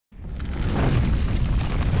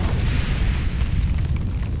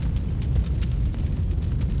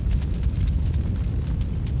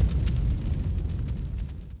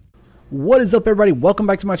What is up, everybody? Welcome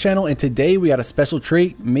back to my channel, and today we got a special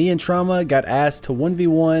treat. Me and Trauma got asked to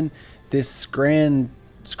 1v1 this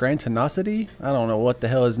Scrantonicity. I don't know what the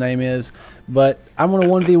hell his name is, but I'm gonna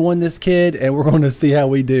 1v1 this kid and we're gonna see how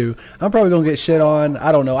we do. I'm probably gonna get shit on.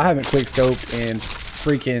 I don't know. I haven't quickscoped in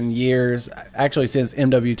freaking years, actually since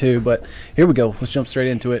MW2, but here we go. Let's jump straight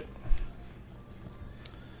into it.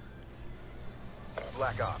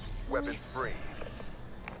 Black Ops, weapons free.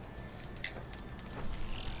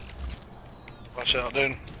 Watch out,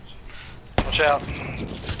 dude. Watch out.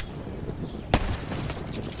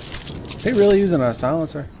 Is he really using a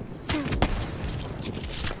silencer?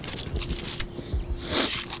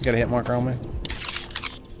 You got a hit marker on me?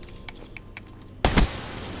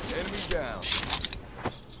 Enemy down.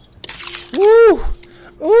 Woo!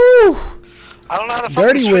 Ooh! I don't know how to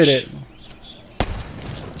Dirty fucking with switch. it.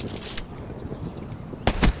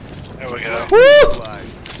 There we go. Woo!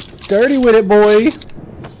 Dirty with it, boy.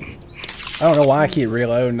 I don't know why I keep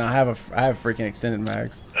reloading. I have freaking extended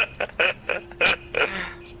mags.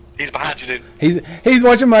 He's behind you, dude. He's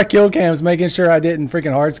watching my kill cams, making sure I didn't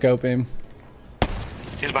freaking hard scope him.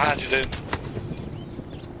 He's behind you, dude.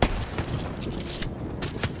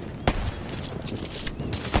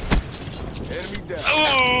 Enemy down.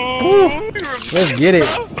 Oh, Let's get it.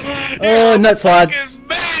 Oh, nut slide.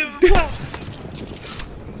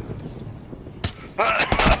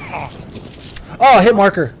 Oh, hit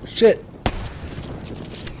marker. Shit.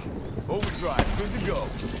 Overdrive, good to go.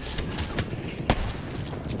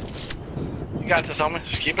 You got this, homie.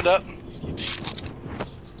 Just keep it up.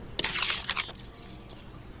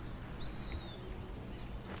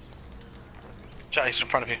 Shot, he's in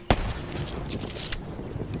front of you.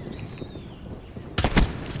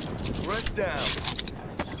 Threat down.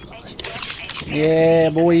 Yeah,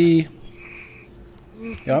 boy.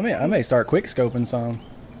 Yo, I may start quick scoping some.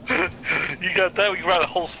 You got that? We can write a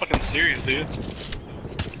whole fucking series, dude.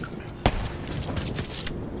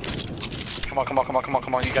 Come on, come on, come on, come on,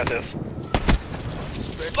 come on. You got this.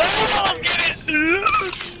 Oh, get it!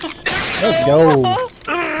 Let's go.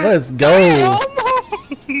 Let's go.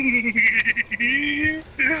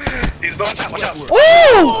 He's watch out, watch out.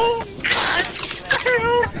 Woo!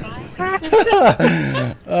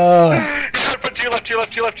 To your left, to your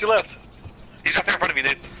left, to your left, to your left. He's right there in front of you,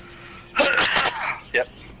 dude. Yep,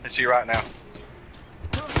 I see you right now.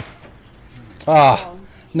 Ah,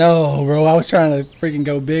 no, bro. I was trying to freaking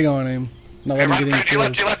go big on him. Not Hey, letting him right, get any to your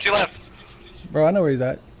left, to your kills. left, to your left. Bro, I know where he's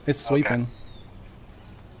at. It's sweeping.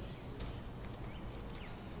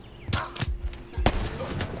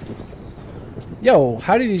 Yo,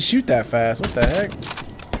 how did he shoot that fast? What the heck?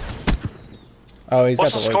 Oh, he's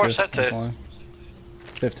What's got the the score locust. set to? That's why.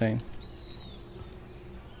 15.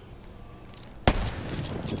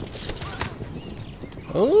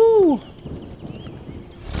 Ooh.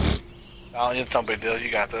 Oh, it's no big deal. You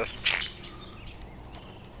got this.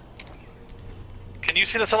 Can you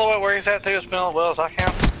see the silhouette where he's at, too, as well as I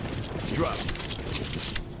can? Drop.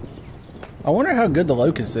 I wonder how good the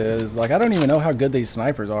locust is. Like, I don't even know how good these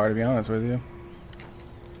snipers are, to be honest with you.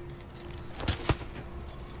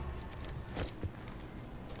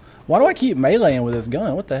 Why do I keep meleeing with this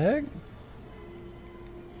gun? What the heck?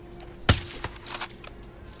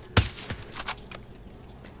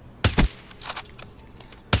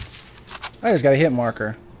 I just got a hit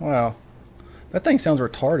marker. Wow. That thing sounds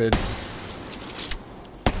retarded.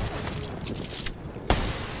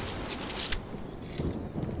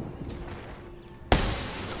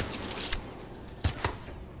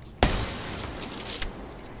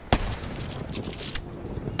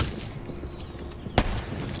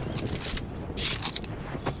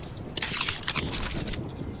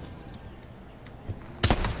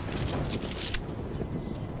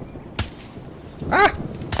 Ah!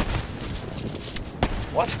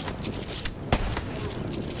 What?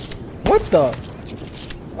 What the?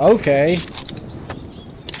 Okay.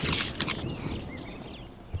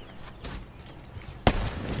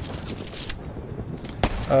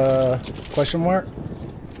 Question mark?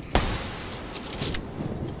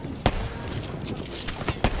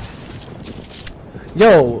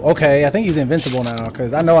 Yo, okay, I think he's invincible now,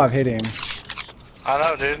 because I know I've hit him. I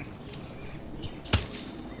know, dude.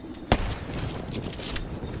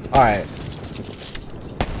 Alright.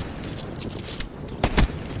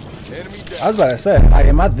 Enemy I down. was about to say, like,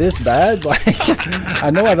 am I this bad? Like, I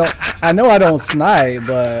know I don't snipe,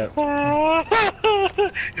 but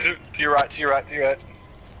He's to your right, to your right, to your right.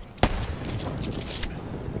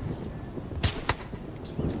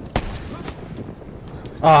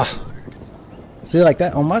 ah, see, like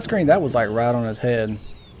that on my screen, that was like right on his head.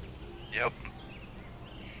 Yep.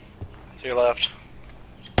 To your left.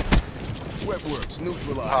 Webworks Oh,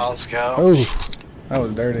 neutralized. let's go. Oh, that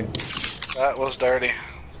was dirty. That was dirty.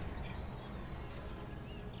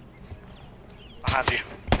 Behind you.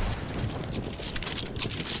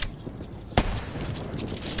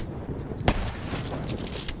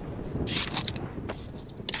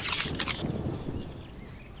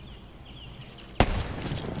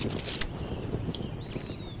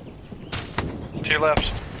 To your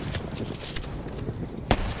left.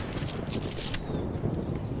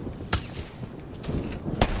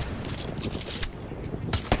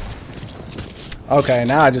 Okay,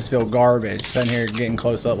 now I just feel garbage sitting here getting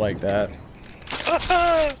close up like that.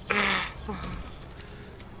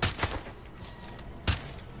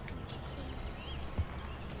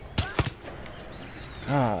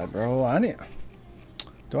 God, bro, I need.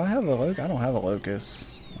 Do I have a locust? I don't have a locust.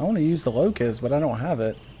 I want to use the locust, but I don't have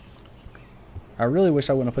it. I really wish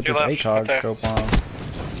I wouldn't have put Your this left, ACOG right there. scope on.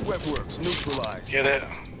 Webworks neutralized. Get it.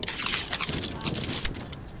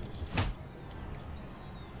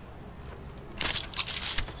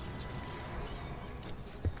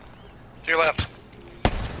 To your left.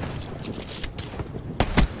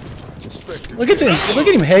 Inspector. Look at this! Look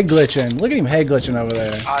at him head glitching! Look at him head glitching over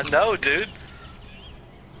there. I know, dude.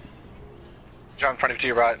 John in front of you to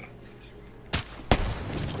your right.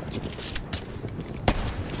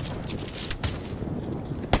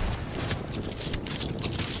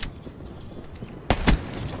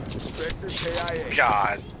 Inspector KIA.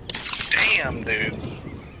 God damn, dude.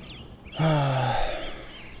 Can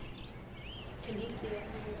he see it?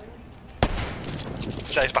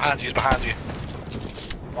 He's behind you, he's behind you.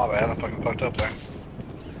 My bad, I fucking fucked up there.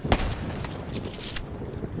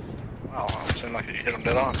 Oh, it seemed like you hit him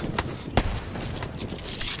dead on. If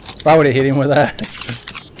I would have hit him with that.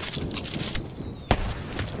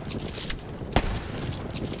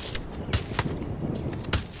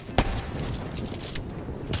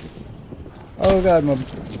 Oh god,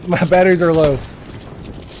 my batteries are low.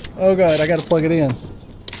 Oh god, I gotta plug it in.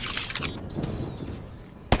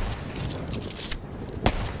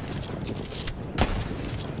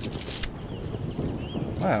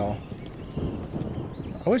 Wow.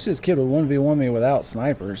 I wish this kid would 1v1 me without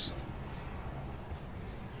snipers.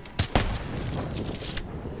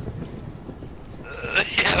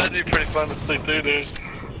 Yeah, that'd be pretty fun to see through, dude.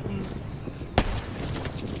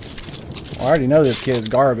 Well, I already know this kid's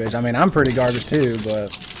garbage. I mean, I'm pretty garbage too,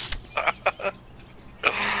 but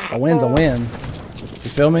a win's a win. You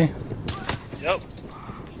feel me? Yep.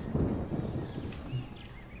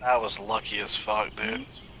 That was lucky as fuck, dude.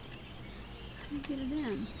 You get it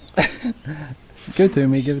in. Give it to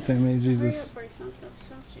me, give it to me, Hurry Jesus. up, break something,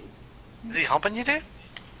 don't you? Is he humping you, dude?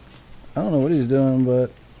 I don't know what he's doing,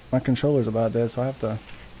 but my controller's about dead, so I have to.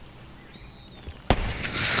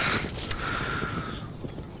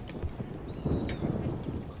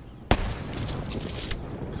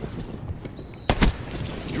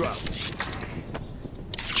 Drop.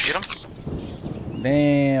 Did you get him?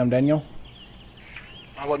 Damn, Daniel.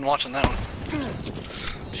 I wasn't watching that one.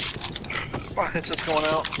 My headset's going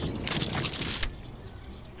out.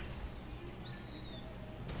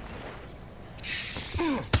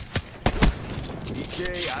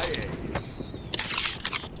 EKIA.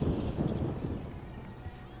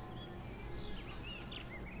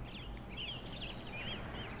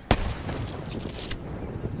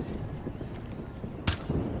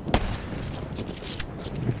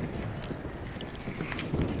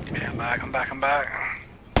 Okay, I'm back, I'm back, I'm back.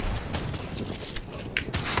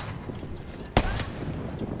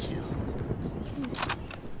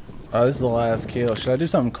 Oh, this is the last kill. Should I do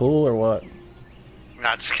something cool or what?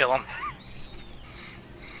 Nah, just kill him.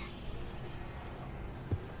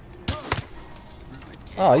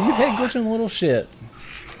 Oh, you head glitching little shit.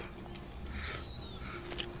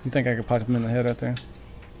 You think I could pop him in the head right there?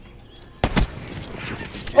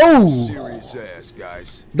 Oh! Serious ass,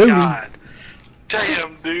 guys. Dude, God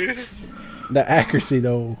damn, dude. the accuracy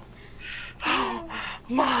though.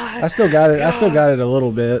 My. I still got it. I still got it a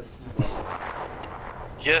little bit.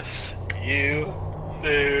 Yes, you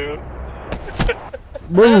do.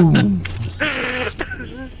 Boom.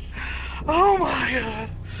 Oh my god.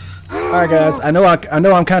 All right, guys. I know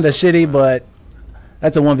I'm kind of shitty, but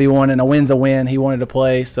that's a 1v1 and a win's a win. He wanted to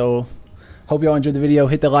play, so hope y'all enjoyed the video.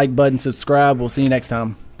 Hit the like button, subscribe. We'll see you next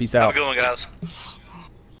time. Peace Have a out. good one, guys.